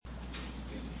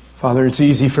Father, it's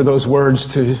easy for those words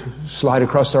to slide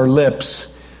across our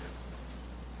lips.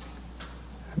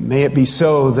 May it be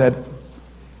so that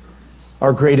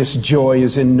our greatest joy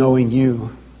is in knowing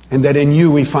you, and that in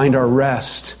you we find our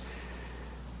rest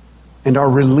and our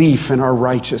relief and our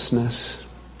righteousness.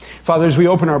 Father, as we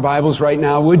open our Bibles right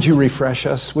now, would you refresh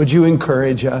us? Would you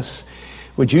encourage us?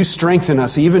 Would you strengthen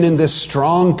us even in this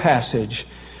strong passage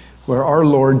where our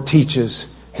Lord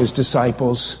teaches his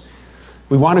disciples?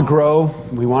 We want to grow.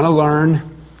 We want to learn.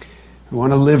 We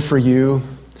want to live for you.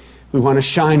 We want to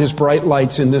shine as bright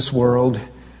lights in this world.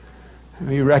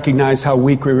 We recognize how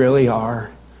weak we really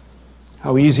are,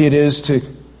 how easy it is to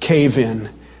cave in,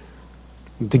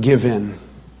 to give in.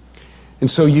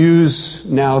 And so use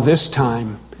now this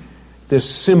time, this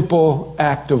simple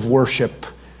act of worship,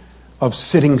 of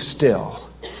sitting still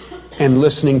and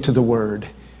listening to the Word.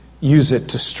 Use it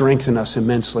to strengthen us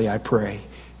immensely, I pray,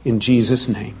 in Jesus'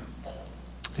 name.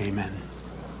 Amen.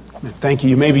 Thank you.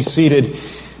 You may be seated.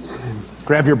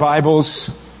 Grab your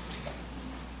Bibles.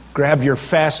 Grab your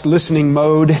fast listening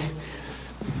mode.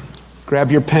 Grab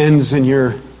your pens and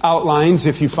your outlines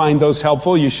if you find those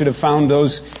helpful. You should have found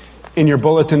those in your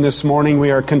bulletin this morning.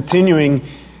 We are continuing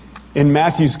in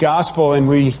Matthew's Gospel, and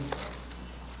we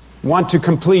want to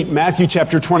complete Matthew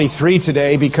chapter 23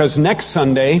 today because next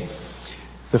Sunday,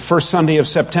 the first Sunday of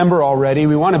September already,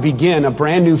 we want to begin a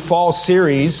brand new fall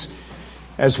series.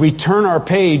 As we turn our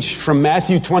page from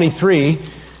Matthew 23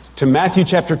 to Matthew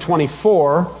chapter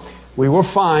 24, we will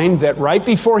find that right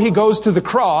before he goes to the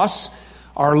cross,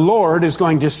 our Lord is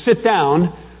going to sit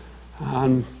down.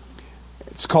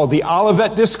 It's called the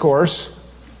Olivet Discourse.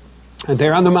 And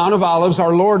there on the Mount of Olives,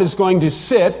 our Lord is going to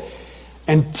sit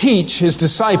and teach his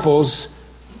disciples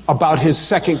about his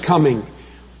second coming.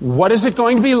 What is it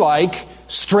going to be like,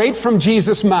 straight from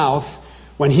Jesus' mouth,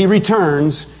 when he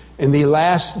returns in the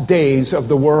last days of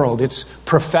the world? It's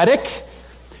prophetic,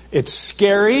 it's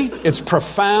scary, it's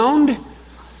profound,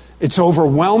 it's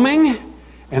overwhelming,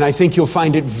 and I think you'll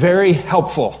find it very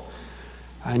helpful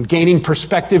in gaining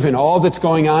perspective in all that's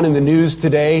going on in the news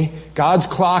today. God's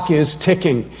clock is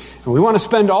ticking, and we want to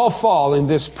spend all fall in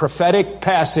this prophetic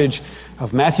passage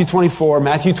of Matthew 24,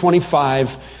 Matthew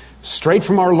 25, straight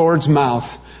from our Lord's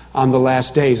mouth on the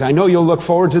last days. I know you'll look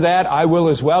forward to that. I will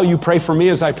as well. You pray for me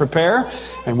as I prepare,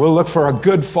 and we'll look for a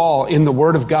good fall in the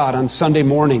Word of God on Sunday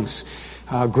mornings,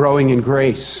 growing in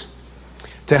grace.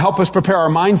 To help us prepare our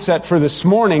mindset for this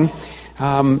morning,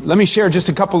 let me share just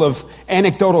a couple of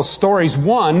anecdotal stories.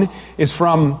 One is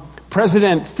from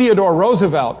President Theodore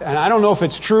Roosevelt, and I don't know if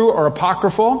it's true or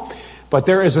apocryphal, but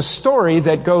there is a story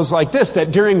that goes like this,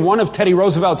 that during one of Teddy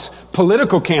Roosevelt's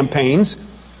political campaigns,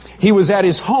 he was at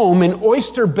his home in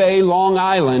Oyster Bay, Long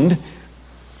Island,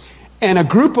 and a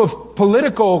group of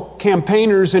political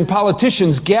campaigners and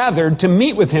politicians gathered to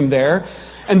meet with him there,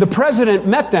 and the president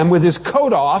met them with his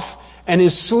coat off and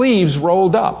his sleeves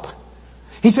rolled up.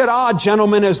 He said,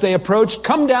 gentlemen, as they approached,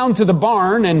 come down to the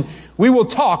barn and we will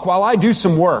talk while I do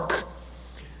some work.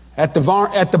 At the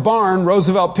barn,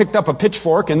 Roosevelt picked up a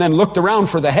pitchfork and then looked around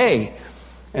for the hay.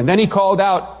 And then he called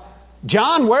out,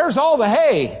 John, where's all the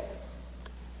hay?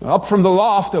 Up from the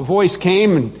loft, a voice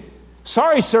came, and,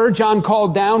 sorry, sir, John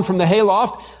called down from the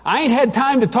hayloft. I ain't had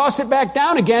time to toss it back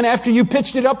down again after you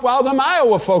pitched it up while them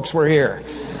Iowa folks were here.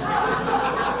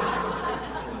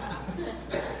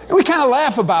 And we kind of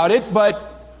laugh about it,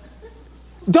 but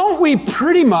don't we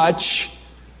pretty much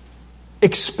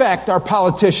expect our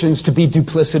politicians to be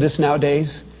duplicitous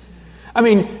nowadays? I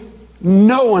mean,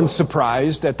 no one's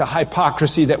surprised at the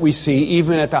hypocrisy that we see,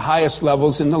 even at the highest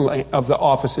levels of the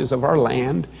offices of our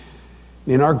land,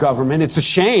 in our government. It's a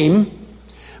shame,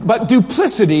 but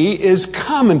duplicity is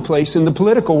commonplace in the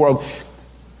political world.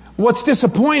 What's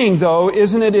disappointing, though,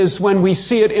 isn't it, is when we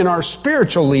see it in our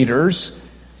spiritual leaders.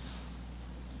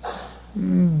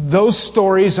 Those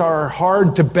stories are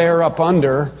hard to bear up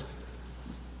under.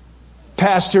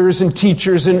 Pastors and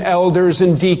teachers and elders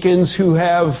and deacons who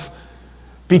have,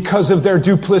 because of their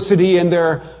duplicity and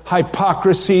their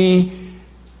hypocrisy,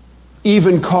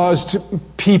 even caused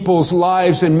people's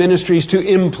lives and ministries to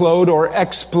implode or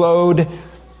explode.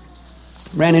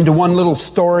 Ran into one little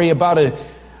story about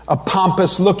a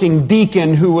pompous-looking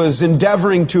deacon who was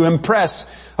endeavoring to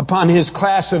impress upon his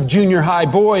class of junior high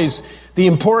boys the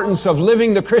importance of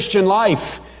living the Christian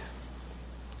life.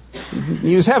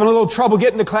 He was having a little trouble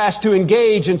getting the class to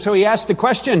engage, and so he asked the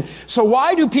question, so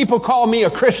why do people call me a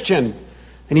Christian?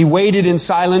 And he waited in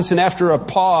silence, and after a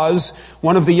pause,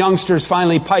 one of the youngsters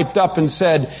finally piped up and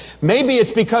said, maybe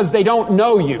it's because they don't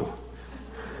know you.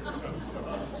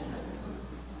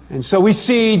 And so we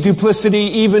see duplicity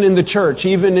even in the church,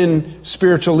 even in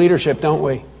spiritual leadership, don't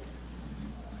we?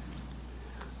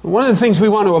 One of the things we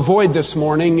want to avoid this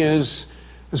morning is,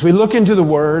 as we look into the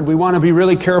Word, we want to be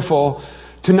really careful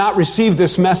to not receive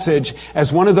this message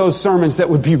as one of those sermons that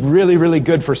would be really, really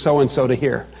good for so-and-so to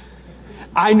hear.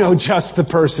 I know just the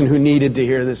person who needed to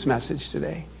hear this message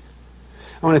today.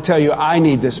 I want to tell you, I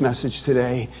need this message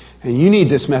today, and you need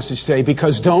this message today,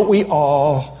 because don't we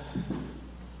all,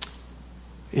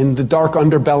 in the dark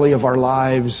underbelly of our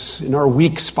lives, in our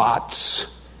weak spots,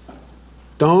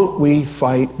 don't we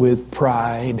fight with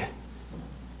pride,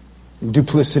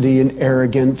 duplicity, and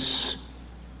arrogance?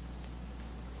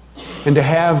 And to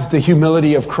have the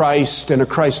humility of Christ and a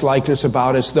Christ-likeness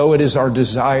about us, though it is our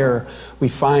desire, we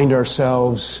find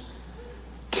ourselves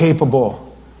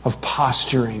capable of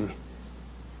posturing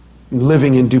and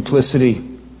living in duplicity.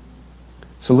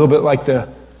 It's a little bit like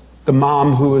the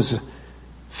mom who was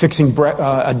fixing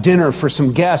a dinner for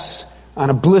some guests on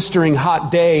a blistering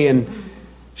hot day, and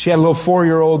she had a little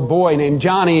 4-year-old boy named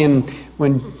Johnny, and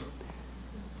when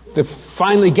they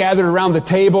finally gathered around the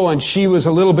table and she was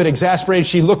a little bit exasperated,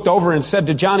 she looked over and said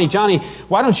to Johnny, "Johnny,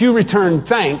 why don't you return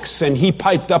thanks?" And he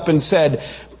piped up and said,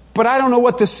 "But I don't know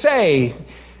what to say."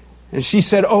 And she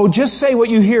said, "Oh, just say what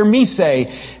you hear me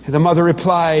say." And the mother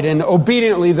replied, and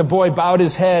obediently the boy bowed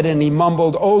his head and he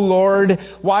mumbled, "Oh Lord,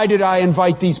 why did I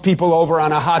invite these people over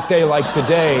on a hot day like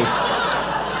today?"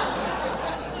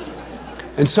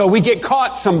 And so we get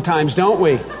caught sometimes, don't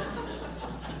we?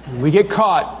 We get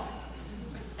caught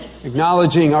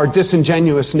acknowledging our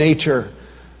disingenuous nature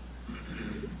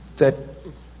that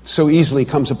so easily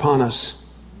comes upon us.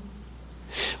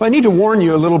 Well, I need to warn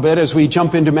you a little bit as we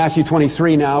jump into Matthew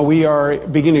 23 now. We are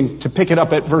beginning to pick it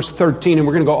up at verse 13, and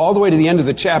we're going to go all the way to the end of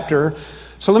the chapter.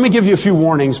 So let me give you a few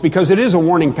warnings, because it is a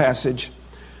warning passage.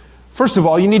 First of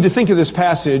all, you need to think of this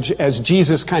passage as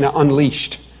Jesus kind of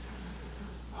unleashed.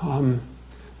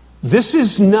 This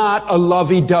is not a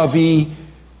lovey-dovey,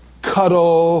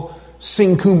 cuddle,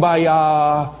 sing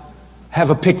kumbaya, have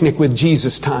a picnic with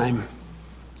Jesus time.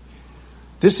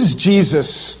 This is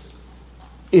Jesus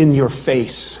in your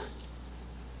face.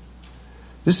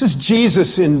 This is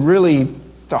Jesus in really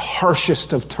the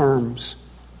harshest of terms.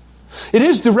 It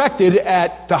is directed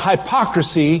at the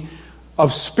hypocrisy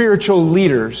of spiritual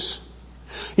leaders.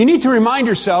 You need to remind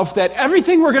yourself that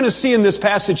everything we're going to see in this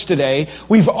passage today,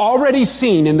 we've already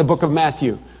seen in the book of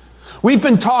Matthew. We've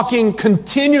been talking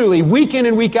continually, week in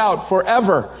and week out,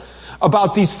 forever,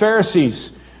 about these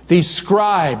Pharisees, these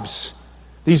scribes,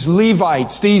 these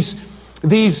Levites,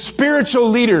 these spiritual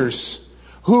leaders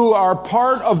who are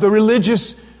part of the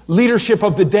religious leadership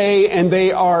of the day, and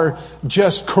they are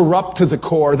just corrupt to the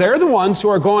core. They're the ones who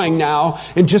are going now,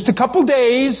 in just a couple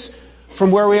days from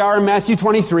where we are in Matthew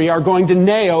 23, are going to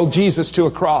nail Jesus to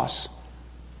a cross.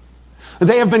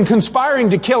 They have been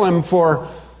conspiring to kill him for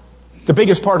the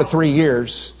biggest part of 3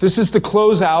 years. This is the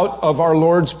closeout of our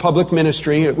Lord's public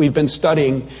ministry that we've been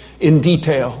studying in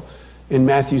detail in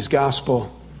Matthew's gospel.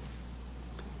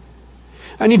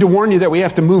 I need to warn you that we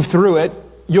have to move through it.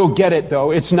 You'll get it,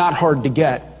 though. It's not hard to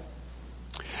get.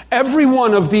 Every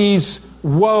one of these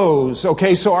woes,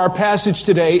 okay, so our passage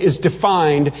today is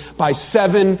defined by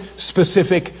 7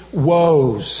 specific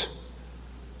woes.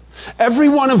 Every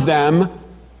one of them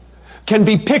can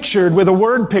be pictured with a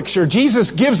word picture. Jesus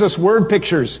gives us word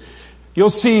pictures. You'll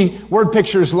see word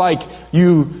pictures like,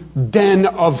 "You den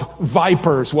of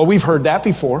vipers." Well, we've heard that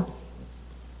before.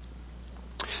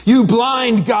 "You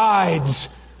blind guides."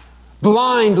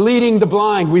 Blind leading the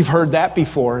blind. We've heard that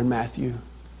before in Matthew.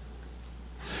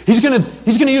 He's going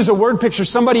to use a word picture.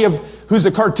 Somebody who's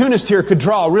a cartoonist here could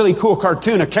draw a really cool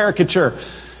cartoon, a caricature.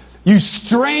 "You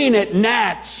strain at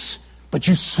gnats, but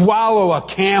you swallow a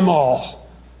camel."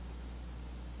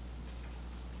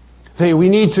 We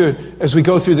need to, as we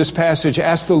go through this passage,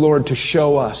 ask the Lord to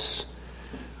show us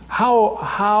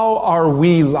how are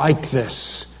we like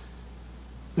this?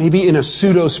 Maybe in a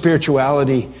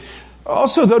pseudo-spirituality.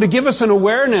 Also, though, to give us an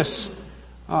awareness,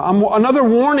 another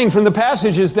warning from the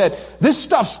passage is that this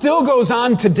stuff still goes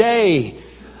on today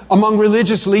among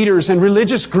religious leaders and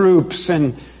religious groups,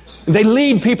 and they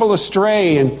lead people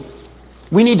astray, and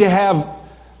we need to have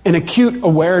an acute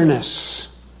awareness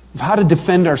of how to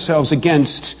defend ourselves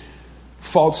against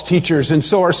false teachers. And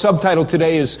so our subtitle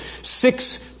today is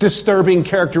 6 Disturbing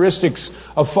Characteristics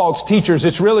of False Teachers.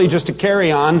 It's really just a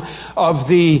carry-on of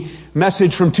the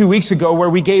message from 2 weeks ago where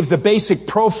we gave the basic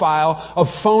profile of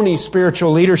phony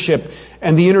spiritual leadership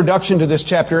and the introduction to this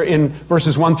chapter in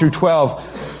verses 1 through 12.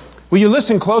 Will you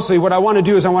listen closely? What I want to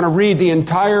do is I want to read the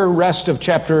entire rest of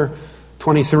chapter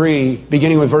 23,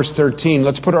 beginning with verse 13.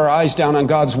 Let's put our eyes down on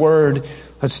God's Word.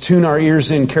 Let's tune our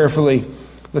ears in carefully.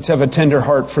 Let's have a tender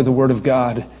heart for the Word of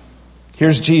God.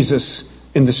 Here's Jesus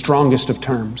in the strongest of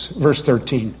terms. Verse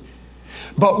 13.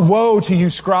 But woe to you,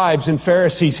 scribes and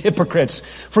Pharisees, hypocrites,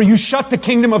 for you shut the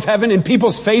kingdom of heaven in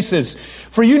people's faces.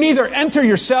 For you neither enter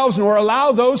yourselves nor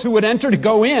allow those who would enter to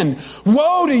go in.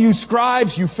 Woe to you,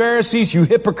 scribes, you Pharisees, you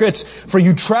hypocrites, for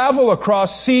you travel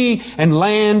across sea and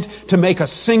land to make a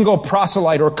single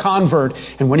proselyte or convert.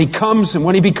 And when he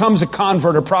becomes a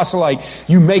convert or proselyte,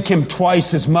 you make him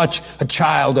twice as much a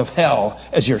child of hell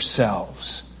as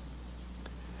yourselves.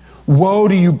 Woe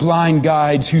to you, blind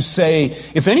guides, who say,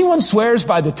 if anyone swears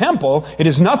by the temple, it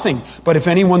is nothing. But if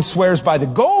anyone swears by the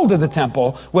gold of the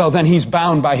temple, well, then he's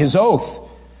bound by his oath.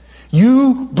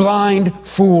 You blind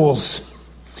fools!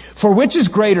 For which is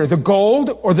greater, the gold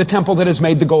or the temple that has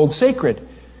made the gold sacred?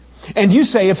 And you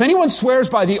say, if anyone swears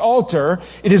by the altar,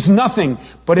 it is nothing.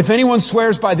 But if anyone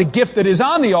swears by the gift that is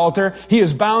on the altar, he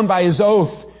is bound by his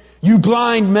oath. You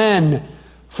blind men!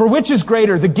 For which is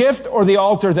greater, the gift or the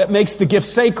altar that makes the gift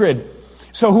sacred?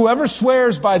 So whoever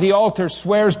swears by the altar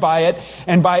swears by it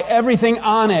and by everything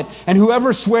on it. And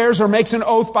whoever swears or makes an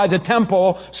oath by the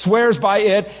temple swears by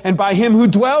it and by him who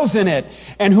dwells in it.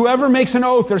 And whoever makes an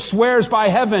oath or swears by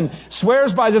heaven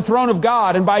swears by the throne of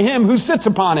God and by him who sits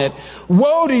upon it.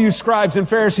 Woe to you, scribes and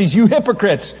Pharisees, you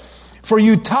hypocrites! For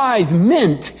you tithe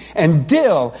mint and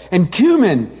dill and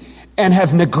cumin, and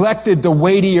have neglected the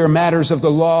weightier matters of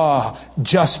the law,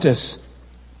 justice,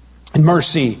 and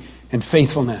mercy, and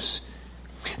faithfulness.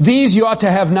 These you ought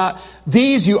to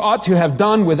have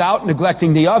done without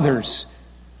neglecting the others.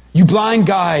 You blind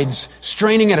guides,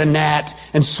 straining at a gnat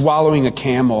and swallowing a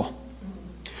camel.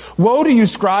 Woe to you,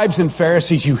 scribes and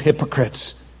Pharisees, you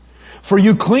hypocrites! For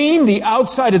you clean the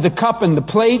outside of the cup and the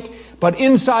plate, but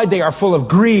inside they are full of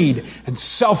greed and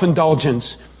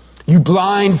self-indulgence. You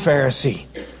blind Pharisee!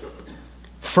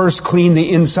 First clean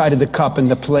the inside of the cup and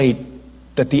the plate,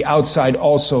 that the outside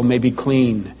also may be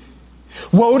clean.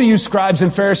 Woe to you, scribes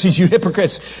and Pharisees, you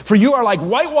hypocrites! For you are like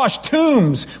whitewashed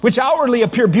tombs, which outwardly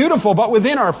appear beautiful, but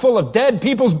within are full of dead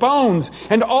people's bones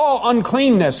and all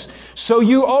uncleanness. So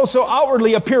you also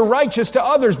outwardly appear righteous to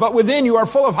others, but within you are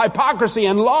full of hypocrisy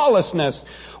and lawlessness.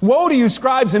 Woe to you,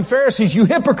 scribes and Pharisees, you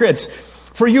hypocrites!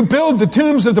 For you build the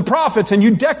tombs of the prophets, and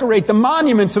you decorate the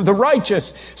monuments of the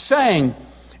righteous, saying,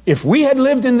 if we had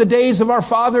lived in the days of our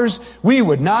fathers, we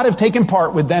would not have taken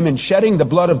part with them in shedding the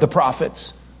blood of the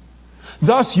prophets.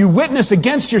 Thus you witness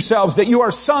against yourselves that you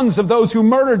are sons of those who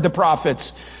murdered the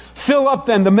prophets. Fill up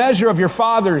then the measure of your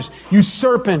fathers, you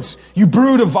serpents, you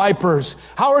brood of vipers.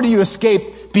 How are you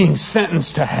escape being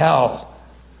sentenced to hell?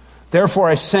 Therefore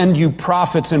I send you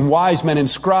prophets and wise men and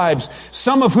scribes,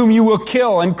 some of whom you will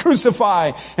kill and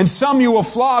crucify, and some you will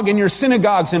flog in your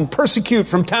synagogues and persecute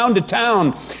from town to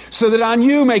town, so that on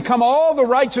you may come all the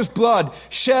righteous blood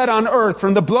shed on earth,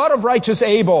 from the blood of righteous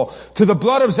Abel to the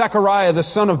blood of Zechariah the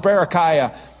son of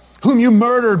Berechiah, whom you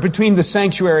murdered between the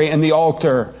sanctuary and the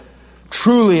altar.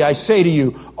 Truly I say to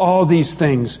you, all these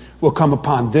things will come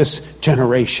upon this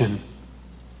generation.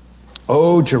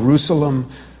 O Jerusalem,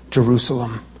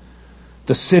 Jerusalem,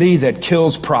 the city that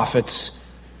kills prophets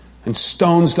and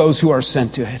stones those who are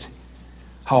sent to it.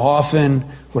 How often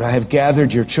would I have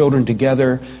gathered your children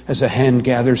together as a hen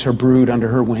gathers her brood under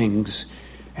her wings,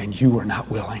 and you were not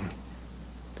willing.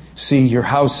 See, your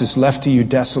house is left to you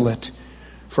desolate.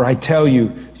 For I tell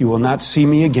you, you will not see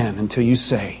me again until you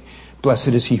say, blessed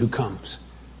is he who comes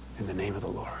in the name of the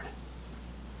Lord.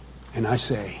 And I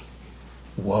say,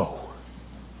 whoa.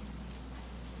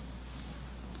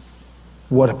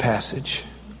 What a passage.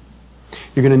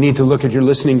 You're going to need to look at your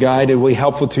listening guide. It will be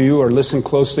helpful to you, or listen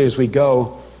closely as we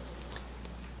go.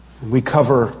 We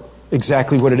cover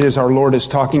exactly what it is our Lord is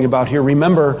talking about here.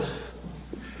 Remember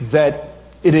that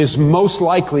it is most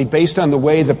likely, based on the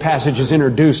way the passage is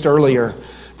introduced earlier,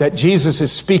 that Jesus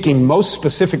is speaking most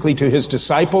specifically to his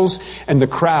disciples and the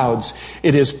crowds.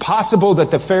 It is possible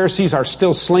that the Pharisees are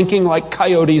still slinking like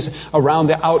coyotes around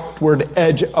the outward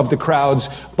edge of the crowds,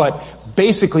 but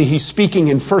basically he's speaking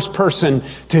in first person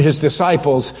to his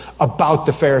disciples about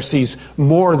the Pharisees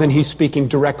more than he's speaking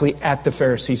directly at the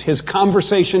Pharisees. His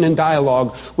conversation and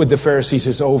dialogue with the Pharisees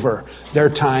is over. Their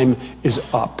time is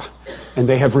up. And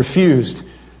they have refused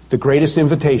the greatest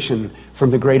invitation from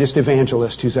the greatest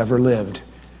evangelist who's ever lived.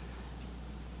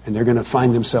 And they're going to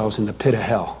find themselves in the pit of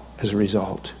hell as a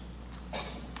result.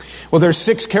 Well, there's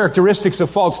 6 characteristics of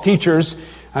false teachers.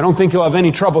 I don't think you'll have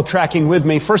any trouble tracking with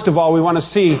me. First of all, we want to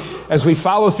see, as we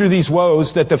follow through these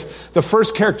woes, that the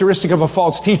first characteristic of a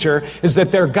false teacher is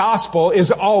that their gospel is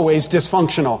always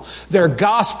dysfunctional. Their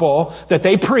gospel that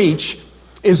they preach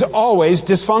is always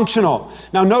dysfunctional.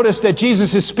 Now notice that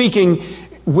Jesus is speaking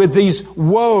with these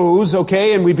woes,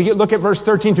 okay, and we look at verse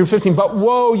 13 through 15. But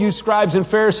woe, you scribes and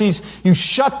Pharisees, you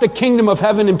shut the kingdom of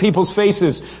heaven in people's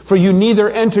faces, for you neither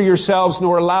enter yourselves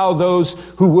nor allow those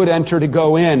who would enter to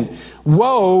go in.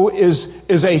 Woe is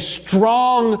a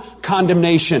strong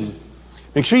condemnation.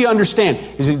 Make sure you understand.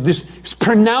 This is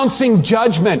pronouncing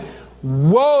judgment.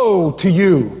 Woe to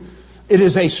you. It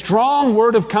is a strong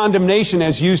word of condemnation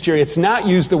as used here. It's not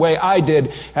used the way I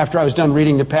did after I was done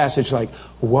reading the passage, like,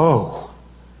 whoa.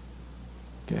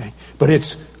 Okay. But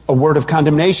it's a word of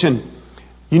condemnation.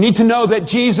 You need to know that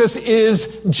Jesus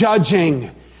is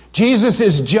judging. Jesus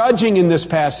is judging in this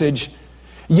passage.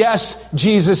 Yes,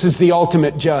 Jesus is the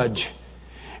ultimate judge.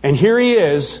 And here he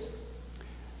is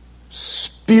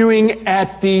spewing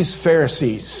at these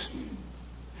Pharisees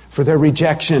for their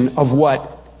rejection of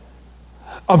what?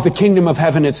 Of the kingdom of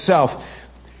heaven itself.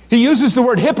 He uses the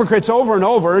word hypocrites over and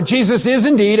over. Jesus is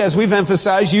indeed, as we've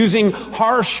emphasized, using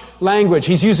harsh language.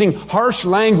 He's using harsh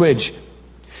language.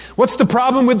 What's the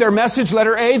problem with their message?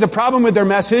 Letter A, the problem with their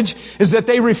message is that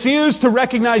they refuse to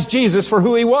recognize Jesus for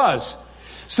who he was.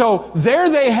 So there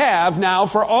they have now,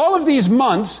 for all of these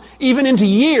months, even into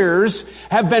years,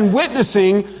 have been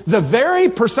witnessing the very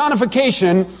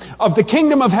personification of the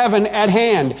kingdom of heaven at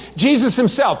hand. Jesus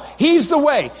himself. He's the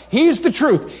way. He's the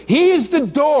truth. He's the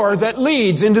door that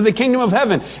leads into the kingdom of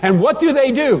heaven. And what do?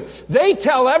 They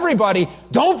tell everybody,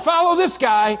 don't follow this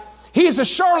guy. He's a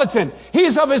charlatan.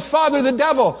 He's of his father the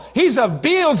devil. He's of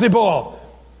Beelzebul.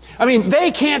 I mean,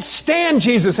 they can't stand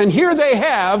Jesus. And here they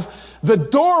have the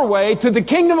doorway to the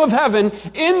kingdom of heaven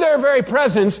in their very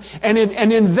presence. And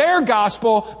in their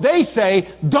gospel, they say,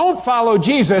 don't follow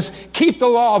Jesus. Keep the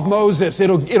law of Moses.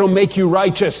 It'll make you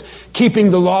righteous. Keeping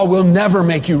the law will never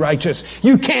make you righteous.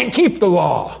 You can't keep the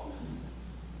law.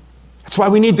 That's why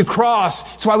we need the cross.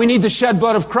 That's why we need the shed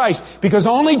blood of Christ. Because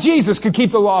only Jesus could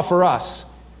keep the law for us.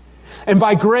 And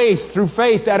by grace, through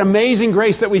faith, that amazing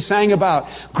grace that we sang about,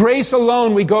 grace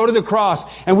alone, we go to the cross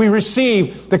and we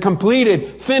receive the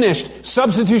completed, finished,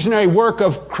 substitutionary work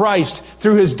of Christ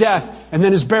through his death and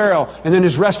then his burial and then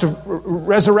his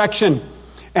resurrection.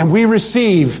 And we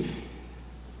receive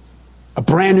a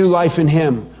brand new life in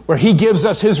him, where he gives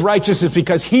us his righteousness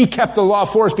because he kept the law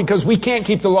for us, because we can't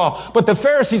keep the law. But the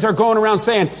Pharisees are going around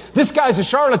saying, this guy's a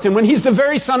charlatan, when he's the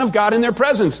very Son of God in their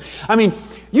presence. I mean,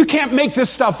 you can't make this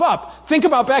stuff up. Think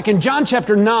about back in John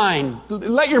chapter 9.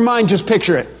 Let your mind just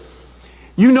picture it.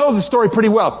 You know the story pretty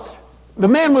well. The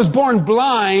man was born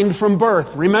blind from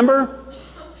birth, remember?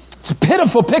 It's a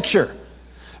pitiful picture.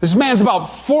 This man's about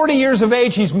 40 years of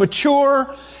age. He's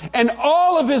mature. And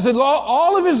all of his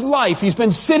life, he's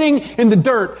been sitting in the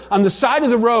dirt on the side of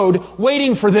the road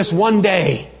waiting for this one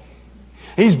day.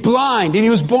 He's blind, and he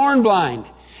was born blind.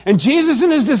 And Jesus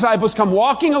and his disciples come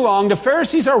walking along. The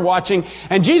Pharisees are watching,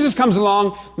 and Jesus comes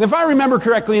along. And if I remember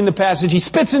correctly in the passage, he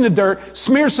spits in the dirt,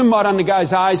 smears some mud on the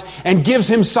guy's eyes, and gives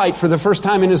him sight for the first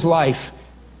time in his life.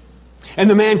 And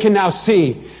the man can now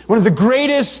see. One of the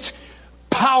greatest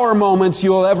power moments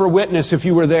you'll ever witness if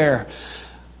you were there.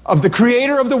 Of the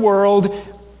creator of the world,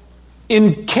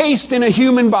 encased in a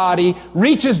human body,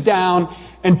 reaches down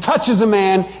and touches a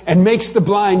man and makes the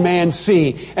blind man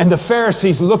see. And the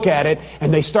Pharisees look at it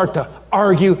and they start to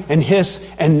argue and hiss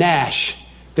and gnash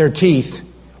their teeth.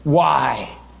 Why?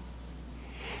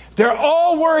 They're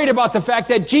all worried about the fact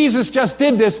that Jesus just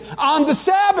did this on the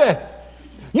Sabbath.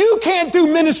 You can't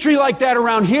do ministry like that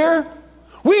around here.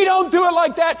 We don't do it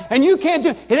like that, and you can't do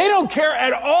it. And they don't care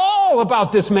at all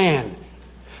about this man.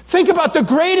 Think about the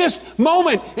greatest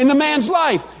moment in the man's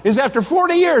life is after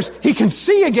 40 years, he can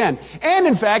see again. And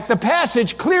in fact, the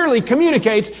passage clearly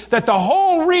communicates that the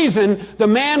whole reason the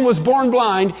man was born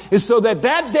blind is so that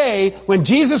that day when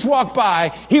Jesus walked by,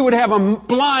 he would have a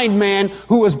blind man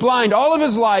who was blind all of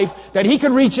his life, that he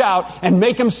could reach out and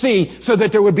make him see, so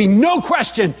that there would be no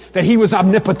question that he was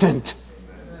omnipotent.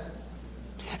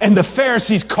 And the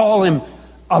Pharisees call him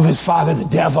of his father the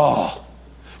devil.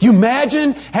 You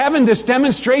imagine having this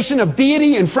demonstration of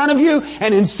deity in front of you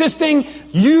and insisting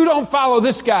you don't follow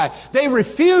this guy. They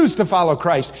refuse to follow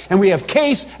Christ. And we have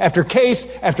case after case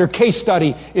after case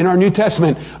study in our New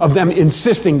Testament of them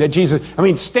insisting that Jesus,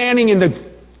 standing in the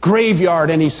graveyard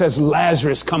and he says,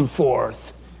 Lazarus, come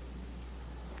forth.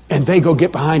 And they go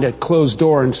get behind a closed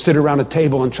door and sit around a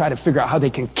table and try to figure out how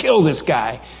they can kill this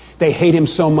guy. They hate him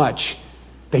so much.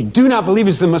 They do not believe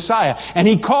he's the Messiah. And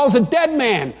he calls a dead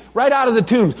man right out of the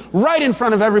tombs, right in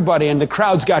front of everybody. And the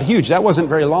crowds got huge. That wasn't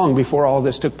very long before all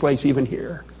this took place even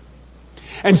here.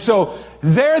 And so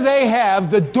there they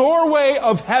have the doorway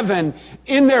of heaven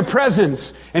in their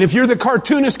presence. And if you're the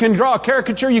cartoonist can draw a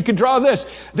caricature, you can draw this.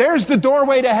 There's the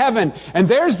doorway to heaven. And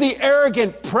there's the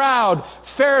arrogant, proud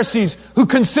Pharisees who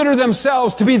consider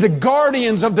themselves to be the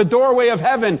guardians of the doorway of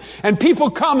heaven. And people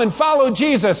come and follow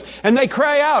Jesus. And they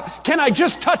cry out, "Can I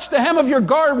just touch the hem of your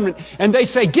garment?" And they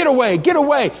say, "Get away, get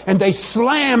away." And they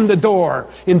slam the door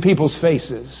in people's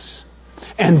faces.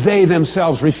 And they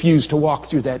themselves refuse to walk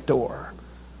through that door.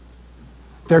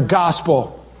 Their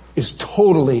gospel is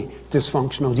totally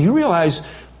dysfunctional. Do you realize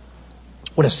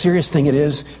what a serious thing it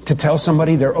is to tell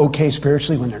somebody they're okay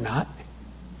spiritually when they're not?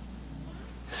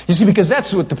 You see, because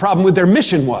that's what the problem with their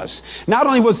mission was. Not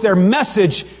only was their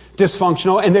message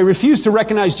dysfunctional, and they refused to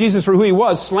recognize Jesus for who he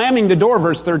was, slamming the door,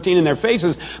 verse 13, in their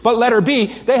faces, but letter B,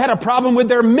 they had a problem with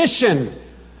their mission.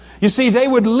 You see, they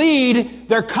would lead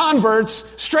their converts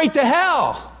straight to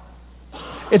hell.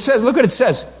 It says, look what it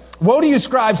says. "Woe to you,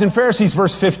 scribes and Pharisees,"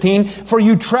 verse 15, "for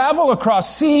you travel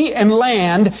across sea and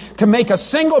land to make a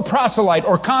single proselyte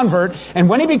or convert, and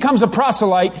when he becomes a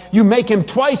proselyte, you make him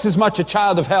twice as much a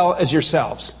child of hell as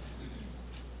yourselves."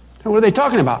 And what are they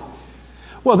talking about?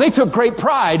 Well, they took great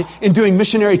pride in doing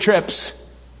missionary trips.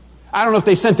 I don't know if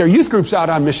they sent their youth groups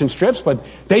out on mission trips, but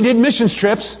they did mission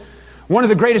trips. One of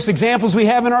the greatest examples we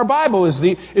have in our Bible is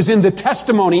in the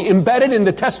testimony, embedded in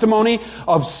the testimony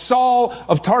of Saul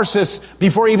of Tarsus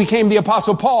before he became the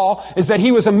Apostle Paul, is that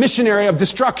he was a missionary of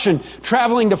destruction,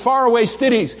 traveling to faraway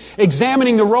cities,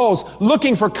 examining the rolls,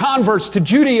 looking for converts to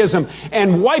Judaism,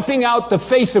 and wiping out the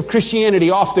face of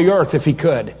Christianity off the earth if he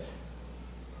could.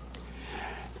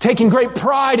 Taking great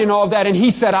pride in all of that, and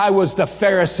he said, "I was the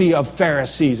Pharisee of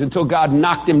Pharisees," until God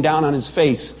knocked him down on his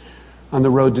face on the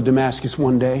road to Damascus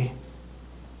one day.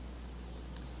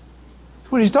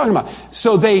 What he's talking about.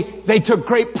 So they took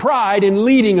great pride in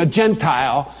leading a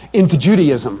Gentile into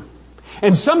Judaism.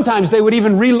 And sometimes they would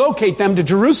even relocate them to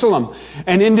Jerusalem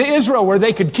and into Israel where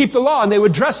they could keep the law and they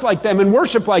would dress like them and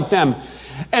worship like them.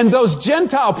 And those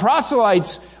Gentile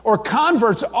proselytes or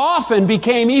converts often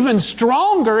became even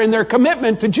stronger in their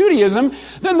commitment to Judaism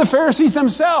than the Pharisees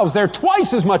themselves. They're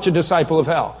twice as much a disciple of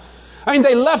hell. I mean,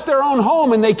 they left their own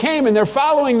home and they came and they're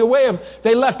following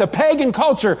they left a pagan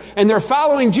culture and they're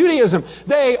following Judaism.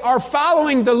 They are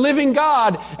following the living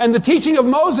God and the teaching of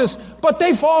Moses, but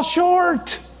they fall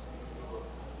short.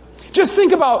 Just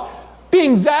think about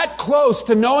being that close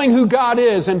to knowing who God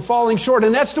is and falling short.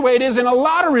 And that's the way it is in a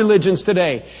lot of religions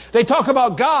today. They talk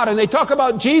about God and they talk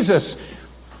about Jesus.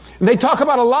 And they talk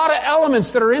about a lot of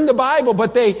elements that are in the Bible,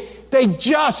 but they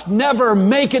just never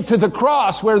make it to the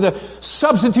cross where the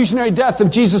substitutionary death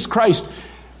of Jesus Christ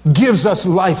gives us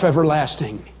life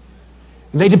everlasting.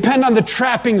 They depend on the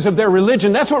trappings of their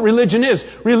religion. That's what religion is.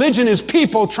 Religion is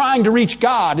people trying to reach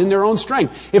God in their own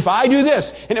strength. If I do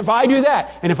this, and if I do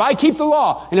that, and if I keep the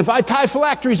law, and if I tie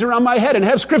phylacteries around my head and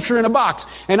have scripture in a box,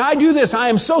 and I do this, I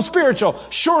am so spiritual,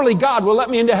 surely God will let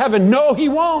me into heaven. No, he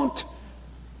won't.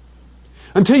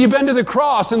 Until you've been to the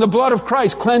cross and the blood of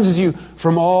Christ cleanses you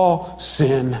from all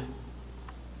sin.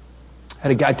 I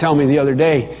had a guy tell me the other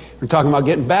day, we're talking about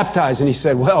getting baptized, and he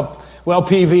said, well,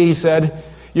 PV, he said,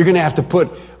 you're going to have to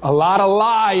put a lot of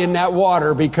lye in that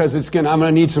water because I'm going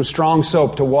to need some strong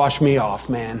soap to wash me off,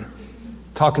 man.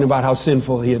 Talking about how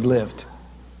sinful he had lived.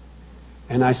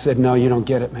 And I said, no, you don't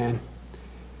get it, man.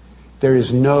 There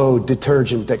is no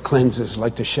detergent that cleanses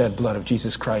like the shed blood of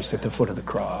Jesus Christ at the foot of the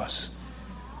cross.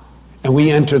 And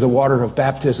we enter the water of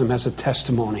baptism as a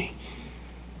testimony.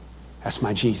 That's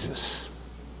my Jesus.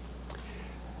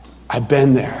 I've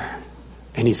been there,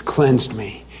 and he's cleansed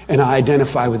me. And I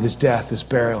identify with his death, his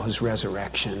burial, his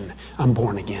resurrection. I'm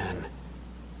born again.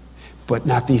 But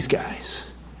not these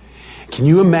guys. Can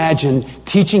you imagine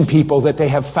teaching people that they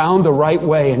have found the right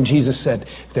way, and Jesus said,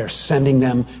 they're sending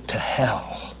them to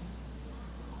hell.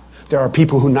 There are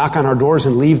people who knock on our doors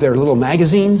and leave their little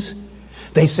magazines.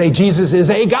 They say Jesus is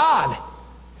a God.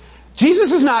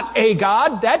 Jesus is not a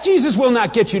God. That Jesus will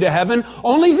not get you to heaven.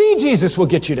 Only the Jesus will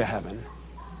get you to heaven.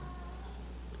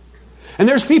 And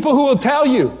there's people who will tell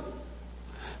you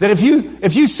that if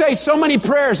you say so many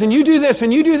prayers and you do this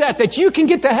and you do that you can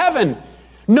get to heaven.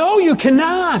 No, you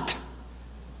cannot.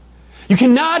 You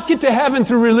cannot get to heaven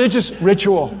through religious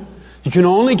ritual. You can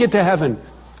only get to heaven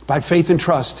by faith and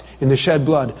trust in the shed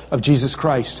blood of Jesus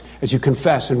Christ as you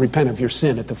confess and repent of your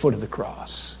sin at the foot of the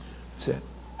cross. That's it.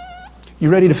 You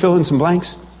ready to fill in some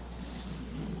blanks?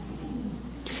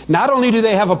 Not only do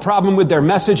they have a problem with their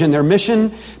message and their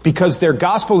mission because their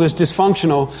gospel is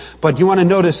dysfunctional, but you want to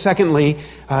notice, secondly,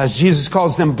 Jesus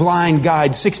calls them blind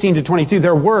guides, 16 to 22.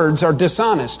 Their words are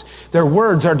dishonest. Their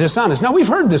words are dishonest. Now, we've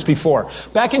heard this before.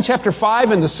 Back in chapter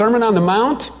 5 in the Sermon on the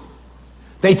Mount,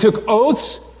 They took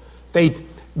oaths.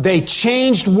 They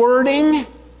changed wording.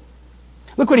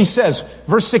 Look what he says.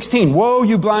 Verse 16. Woe,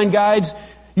 you blind guides.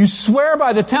 You swear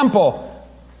by the temple.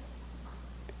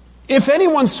 If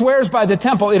anyone swears by the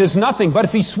temple, it is nothing. But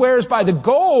if he swears by the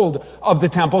gold of the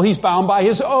temple, he's bound by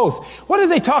his oath. What are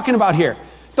they talking about here?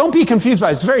 Don't be confused by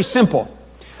it. It's very simple.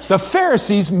 The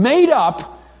Pharisees made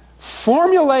up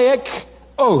formulaic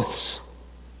oaths.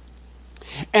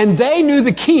 And they knew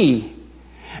the key.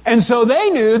 And so they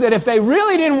knew that if they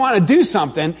really didn't want to do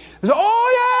something, they said,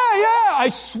 oh yeah, I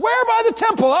swear by the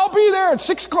temple, I'll be there at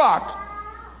 6 o'clock.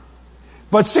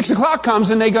 But 6 o'clock comes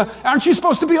and they go, aren't you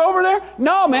supposed to be over there?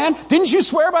 No, man. Didn't you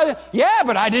swear by the... Yeah,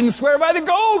 but I didn't swear by the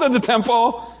gold of the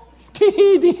temple.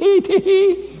 Tee-hee, tee-hee,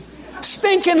 tee-hee.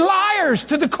 Stinking liars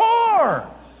to the core.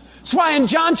 That's why in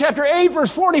John chapter 8,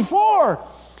 verse 44,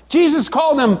 Jesus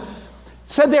called them,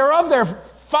 said they're of their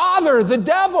father, the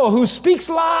devil, who speaks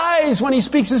lies when he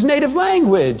speaks his native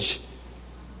language.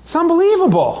 It's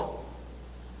unbelievable.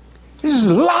 These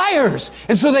are liars.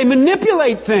 And so they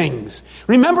manipulate things.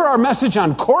 Remember our message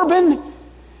on Corbin?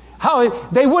 How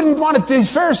they wouldn't want it,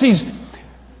 these Pharisees,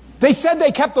 they said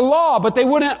they kept the law, but they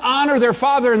wouldn't honor their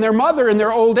father and their mother in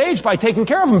their old age by taking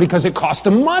care of them because it cost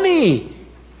them money.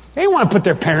 They didn't want to put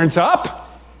their parents up.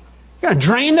 You're going to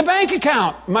drain the bank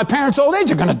account. My parents' old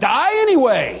age are going to die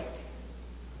anyway.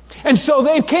 And so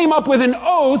they came up with an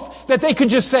oath that they could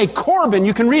just say, Corbin.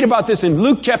 You can read about this in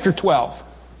Luke chapter 12.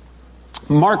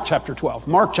 Mark chapter 12.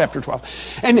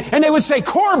 And they would say,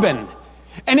 Corbin.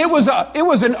 And it was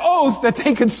an oath that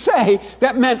they could say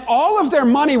that meant all of their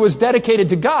money was dedicated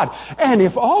to God. And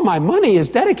if all my money is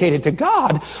dedicated to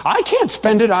God, I can't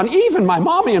spend it on even my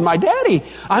mommy and my daddy.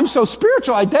 I'm so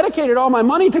spiritual, I dedicated all my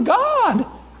money to God.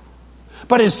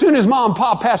 But as soon as mom and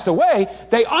pop passed away,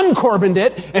 they uncorbined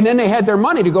it, and then they had their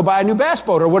money to go buy a new bass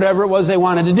boat or whatever it was they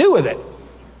wanted to do with it.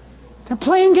 They're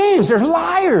playing games. They're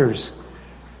liars.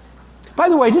 By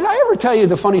the way, did I ever tell you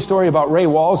the funny story about Ray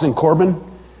Walls and Corbin?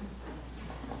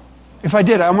 If I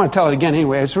did, I'm going to tell it again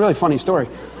anyway. It's a really funny story.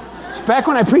 Back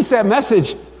when I preached that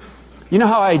message, you know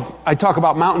how I talk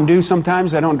about Mountain Dew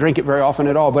sometimes? I don't drink it very often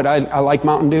at all, but I like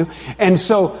Mountain Dew. And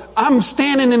so I'm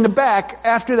standing in the back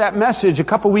after that message a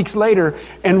couple weeks later,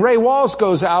 and Ray Walls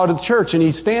goes out of the church, and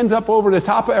he stands up over the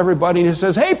top of everybody, and he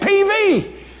says, hey,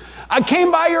 PV, I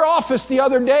came by your office the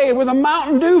other day with a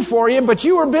Mountain Dew for you, but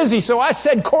you were busy, so I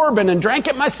said Corbin and drank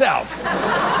it myself.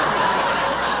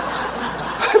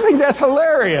 I think that's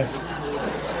hilarious.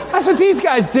 That's what these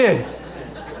guys did.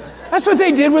 That's what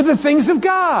they did with the things of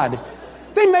God.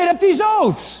 They made up these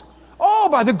oaths. Oh,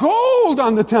 by the gold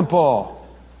on the temple.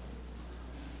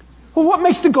 Well, what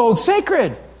makes the gold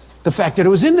sacred? The fact that it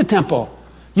was in the temple.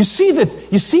 You see the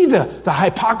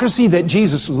hypocrisy that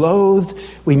Jesus loathed?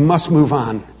 We must move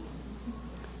on.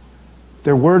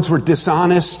 Their words were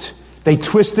dishonest. They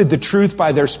twisted the truth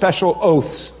by their special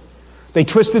oaths.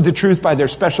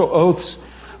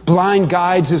 Blind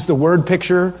guides is the word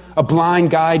picture. A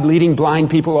blind guide leading blind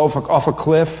people off a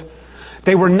cliff.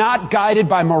 They were not guided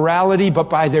by morality, but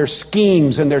by their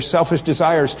schemes and their selfish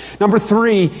desires. Number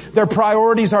 3, their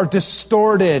priorities are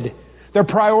distorted. Their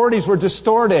priorities were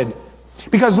distorted.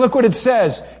 Because look what it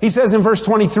says. He says in verse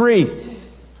 23,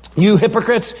 you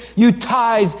hypocrites, you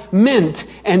tithe mint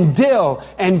and dill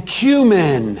and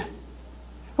cumin. And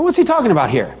what's he talking about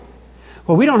here?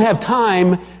 Well, we don't have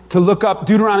time to look up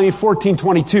Deuteronomy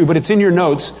 14:22, but it's in your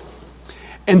notes.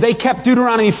 And they kept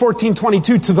Deuteronomy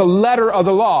 14:22 to the letter of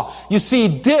the law. You see,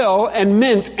 dill and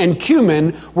mint and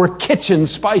cumin were kitchen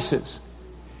spices.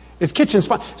 It's kitchen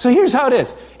spice. So here's how it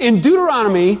is. In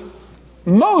Deuteronomy,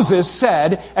 Moses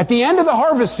said, at the end of the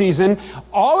harvest season,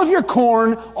 all of your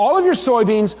corn, all of your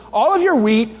soybeans, all of your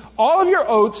wheat, all of your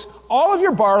oats, all of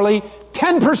your barley,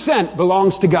 10%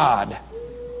 belongs to God.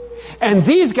 And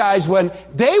these guys, when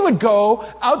they would go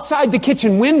outside the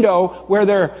kitchen window where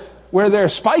their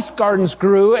spice gardens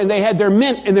grew, and they had their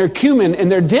mint and their cumin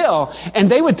and their dill, and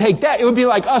they would take that. It would be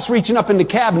like us reaching up in the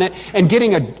cabinet and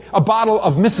getting a bottle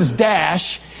of Mrs.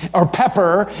 Dash or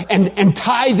pepper and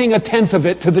tithing 1/10 of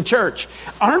it to the church.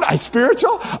 Aren't I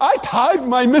spiritual? I tithe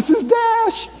my Mrs.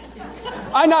 Dash.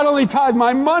 I not only tithe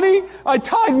my money, I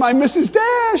tithe my Mrs.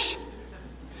 Dash.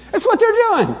 That's what they're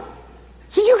doing.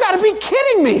 So you got to be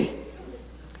kidding me.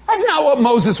 That's not what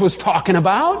Moses was talking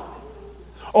about.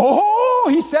 Oh,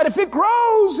 he said if it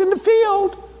grows in the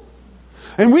field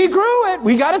and we grew it,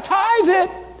 we got to tithe it.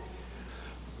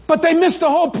 But they missed the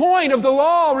whole point of the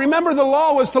law. Remember, the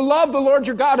law was to love the Lord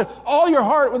your God with all your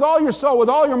heart, with all your soul, with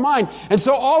all your mind. And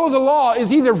so all of the law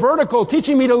is either vertical,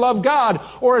 teaching me to love God,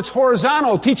 or it's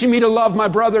horizontal, teaching me to love my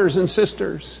brothers and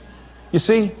sisters. You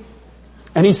see?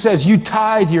 And he says, you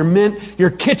tithe your mint, your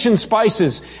kitchen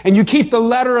spices, and you keep the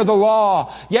letter of the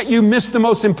law, yet you miss the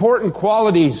most important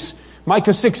qualities.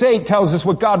 Micah 6:8 tells us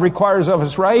what God requires of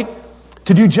us, right?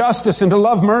 To do justice and to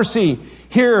love mercy.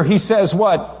 Here he says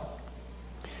what?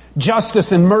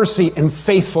 Justice and mercy and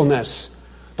faithfulness.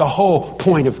 The whole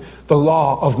point of the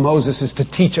law of Moses is to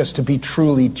teach us to be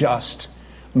truly just,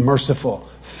 merciful,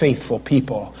 faithful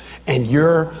people. And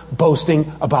you're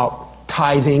boasting about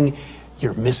tithing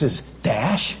your Mrs.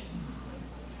 Dash?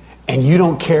 And you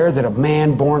don't care that a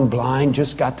man born blind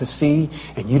just got to see,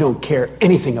 and you don't care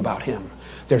anything about him.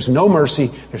 There's no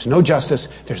mercy, there's no justice,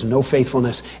 there's no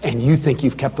faithfulness, and you think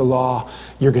you've kept the law,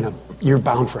 you're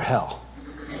bound for hell.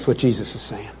 That's what Jesus is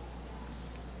saying.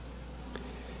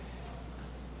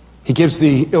 He gives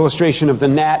the illustration of the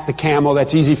gnat, the camel.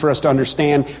 That's easy for us to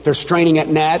understand. They're straining at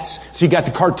gnats. So you got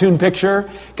the cartoon picture.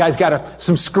 Guy's got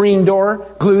some screen door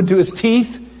glued to his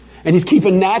teeth, and he's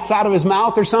keeping gnats out of his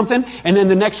mouth or something. And then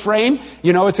the next frame,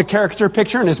 it's a caricature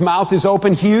picture, and his mouth is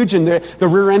open huge, and the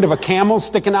rear end of a camel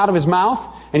sticking out of his mouth,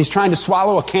 and he's trying to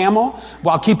swallow a camel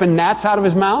while keeping gnats out of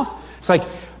his mouth. It's like,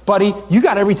 buddy, you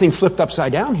got everything flipped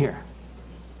upside down here.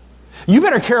 You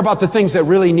better care about the things that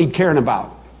really need caring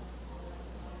about.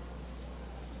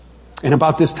 And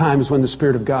about this time is when the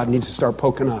Spirit of God needs to start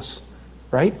poking us,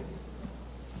 right?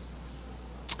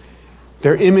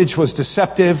 Their image was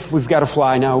deceptive. We've got to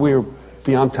fly now. We're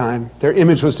beyond time. Their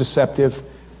image was deceptive.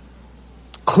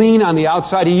 Clean on the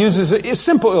outside. He uses a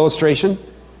simple illustration.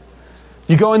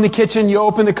 You go in the kitchen, you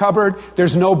open the cupboard,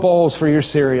 there's no bowls for your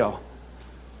cereal.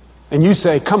 And you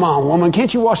say, come on, woman,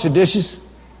 can't you wash the dishes?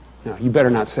 No, you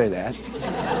better not say that.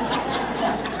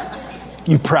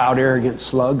 You proud, arrogant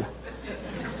slug.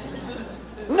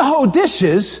 No,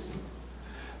 dishes.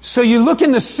 So you look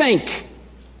in the sink,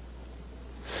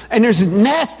 and there's a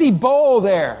nasty bowl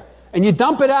there. And you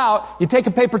dump it out, you take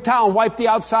a paper towel and wipe the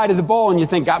outside of the bowl, and you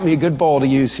think, got me a good bowl to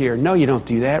use here. No, you don't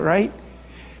do that, right?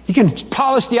 You can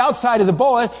polish the outside of the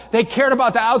bowl. They cared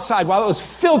about the outside while it was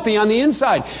filthy on the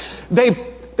inside.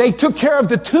 They took care of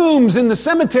the tombs in the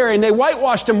cemetery, and they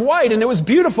whitewashed them white, and it was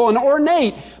beautiful and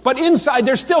ornate. But inside,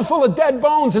 they're still full of dead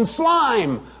bones and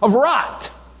slime, of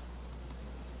rot.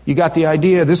 You got the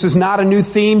idea. This is not a new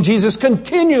theme. Jesus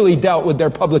continually dealt with their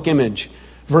public image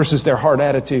versus their heart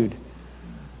attitude.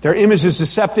 Their image is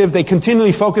deceptive. They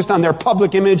continually focused on their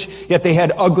public image, yet they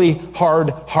had ugly, hard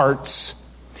hearts.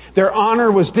 Their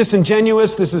honor was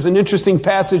disingenuous. This is an interesting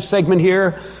passage segment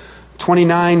here,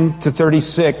 29 to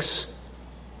 36.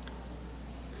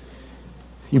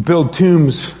 You build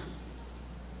tombs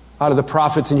out of the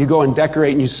prophets, and you go and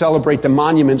decorate, and you celebrate the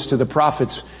monuments to the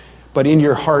prophets. But in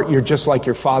your heart, you're just like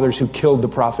your fathers who killed the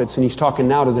prophets. And he's talking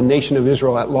now to the nation of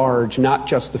Israel at large, not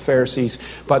just the Pharisees,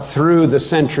 but through the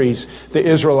centuries, the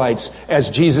Israelites, as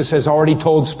Jesus has already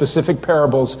told specific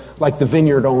parables, like the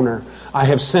vineyard owner. I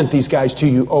have sent these guys to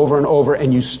you over and over,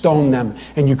 and you stone them,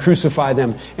 and you crucify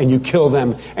them, and you kill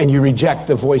them, and you reject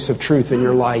the voice of truth in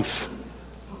your life.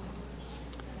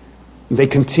 They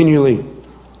continually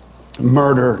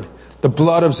murdered. The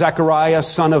blood of Zechariah,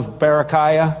 son of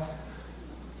Berechiah,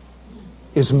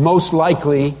 is most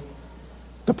likely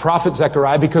the prophet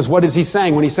Zechariah, because what is he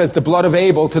saying when he says the blood of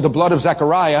Abel to the blood of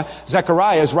Zechariah?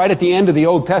 Zechariah is right at the end of the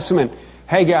Old Testament.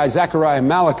 Haggai, Zechariah,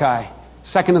 Malachi,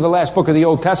 second to the last book of the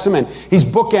Old Testament. He's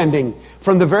bookending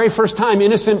from the very first time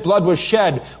innocent blood was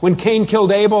shed when Cain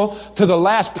killed Abel to the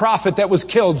last prophet that was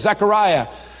killed, Zechariah.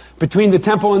 Between the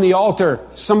temple and the altar,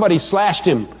 somebody slashed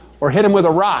him or hit him with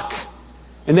a rock,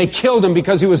 and they killed him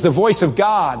because he was the voice of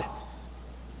God.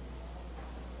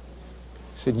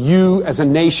 He said, you as a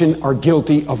nation are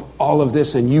guilty of all of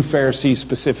this, and you Pharisees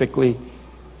specifically.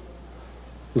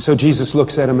 And so Jesus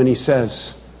looks at him and he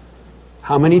says,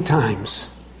 how many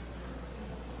times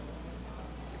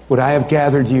would I have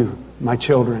gathered you, my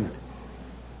children?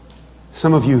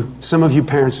 Some of you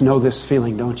parents know this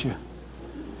feeling, don't you?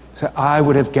 So I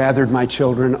would have gathered my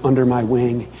children under my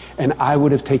wing, and I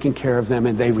would have taken care of them,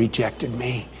 and they rejected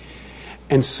me.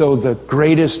 And so the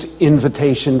greatest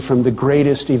invitation from the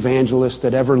greatest evangelist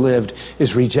that ever lived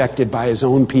is rejected by his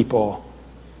own people,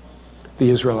 the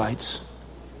Israelites.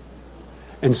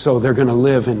 And so they're going to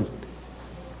live in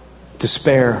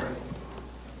despair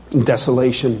and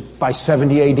desolation. By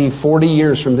 70 AD, 40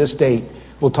 years from this date,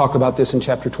 we'll talk about this in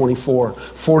chapter 24,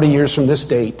 40 years from this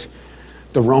date,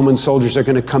 the Roman soldiers are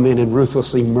going to come in and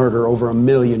ruthlessly murder over 1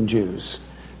 million Jews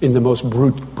in the most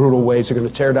brutal ways. They're going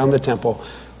to tear down the temple.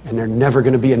 And they're never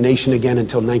going to be a nation again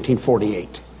until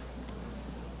 1948.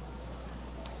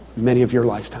 Many of your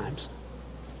lifetimes.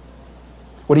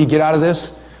 What do you get out of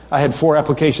this? I had 4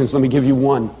 applications. Let me give you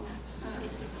one.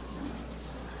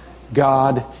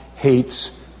 God hates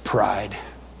pride.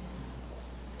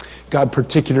 God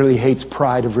particularly hates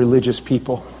pride of religious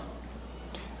people.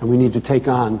 And we need to take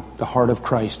on the heart of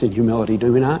Christ in humility,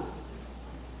 do we not?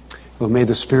 Well, may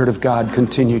the Spirit of God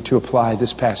continue to apply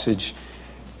this passage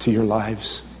to your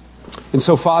lives. And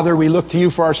so, Father, we look to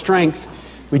you for our strength.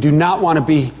 We do not want to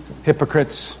be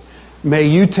hypocrites. May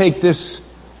you take this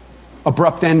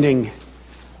abrupt ending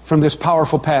from this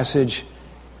powerful passage,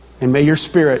 and may your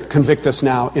Spirit convict us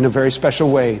now in a very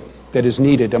special way that is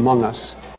needed among us.